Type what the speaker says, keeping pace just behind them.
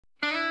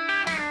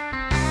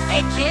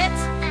Hey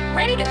kids,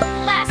 ready to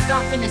blast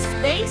off into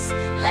space?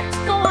 Let's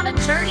go on a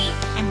journey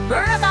and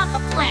learn about the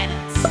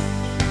planets.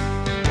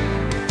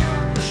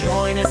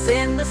 Join us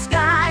in the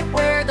sky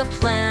where the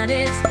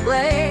planets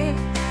play.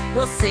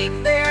 We'll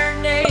sing their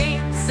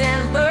names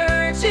and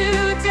learn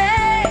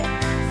today.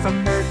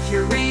 From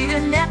Mercury to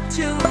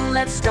Neptune,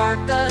 let's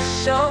start the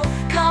show.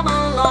 Come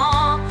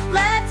along,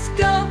 let's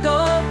go,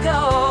 go,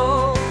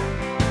 go.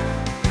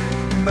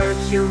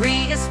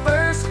 Mercury is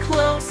first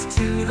close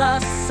to the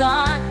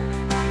sun.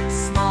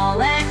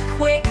 Small and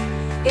quick,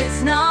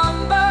 it's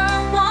number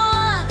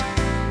one.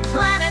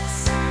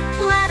 Planets,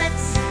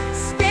 planets,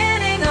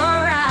 spinning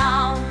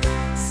around.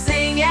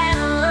 Sing and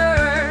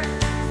learn,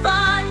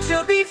 fun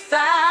to be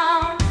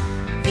found.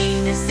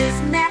 Venus is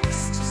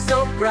next,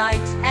 so bright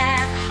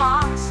and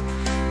hot.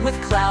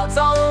 With clouds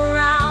all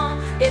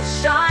around, it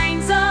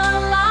shines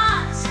a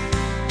lot.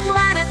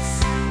 Planets,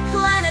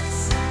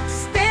 planets,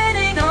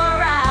 spinning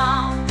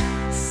around.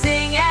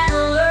 Sing and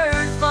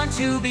learn, fun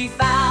to be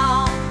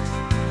found.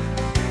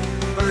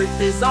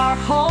 Earth is our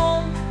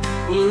home,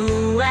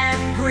 blue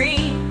and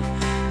green.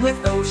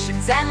 With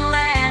oceans and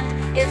land,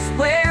 it's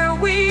where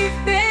we've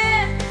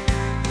been.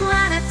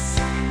 Planets,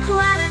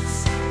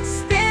 planets,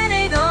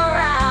 spinning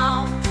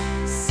around.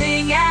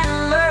 Sing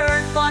and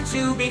learn, fun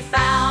to be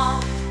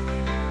found.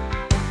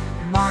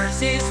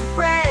 Mars is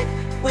red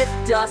with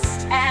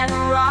dust and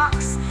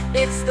rocks.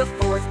 It's the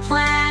fourth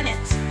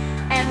planet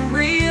and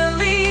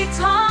really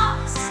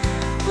talks.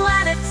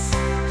 Planets,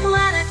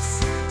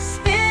 planets,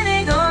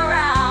 spinning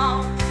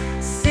around.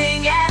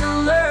 Sing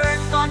and learn,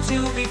 fun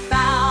to be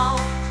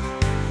found.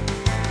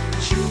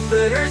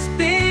 Jupiter's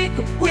big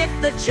with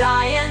the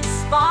giant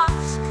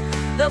spots.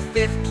 The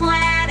fifth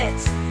planet,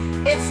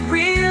 it's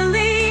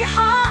really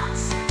hot.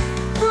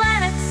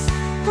 Planets,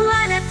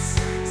 planets,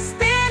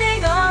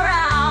 spinning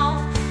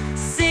around.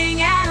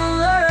 Sing and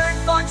learn,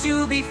 fun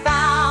to be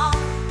found.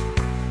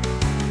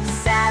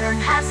 Saturn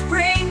has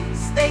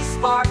rings, they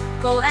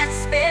sparkle and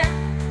spin.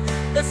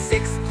 The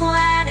sixth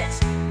planet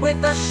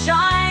with a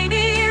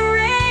shiny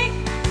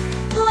ring.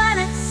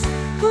 Planets,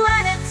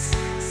 planets,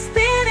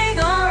 spinning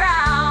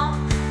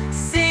around.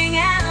 Sing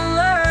and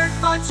learn,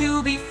 fun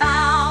to be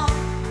found.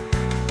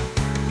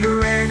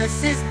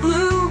 Uranus is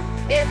blue,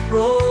 it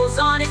rolls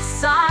on its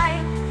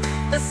side.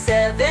 The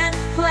seventh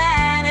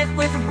planet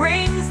with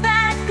rings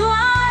that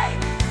glide.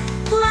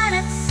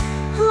 Planets,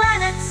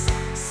 planets,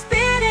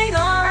 spinning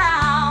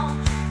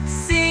around.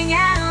 Sing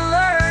and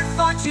learn,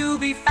 fun to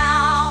be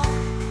found.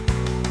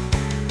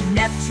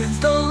 Neptune's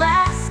the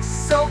last,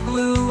 so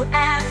blue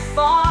and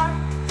far.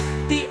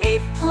 The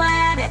eighth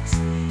planet,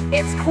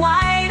 it's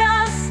quite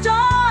a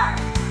star.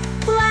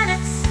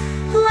 Planets,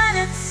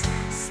 planets,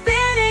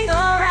 spinning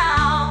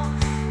around.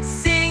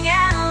 Sing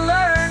and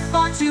learn,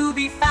 fun to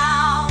be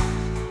found.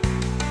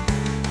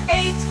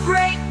 Eight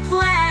great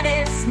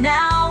planets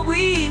now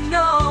we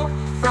know,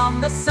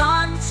 from the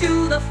sun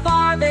to the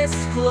farthest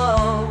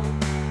globe.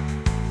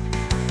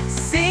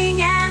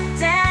 Sing and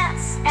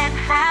dance and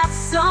have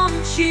some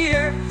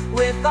cheer.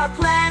 With our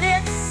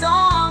planet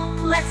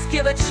song, let's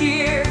give a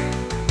cheer.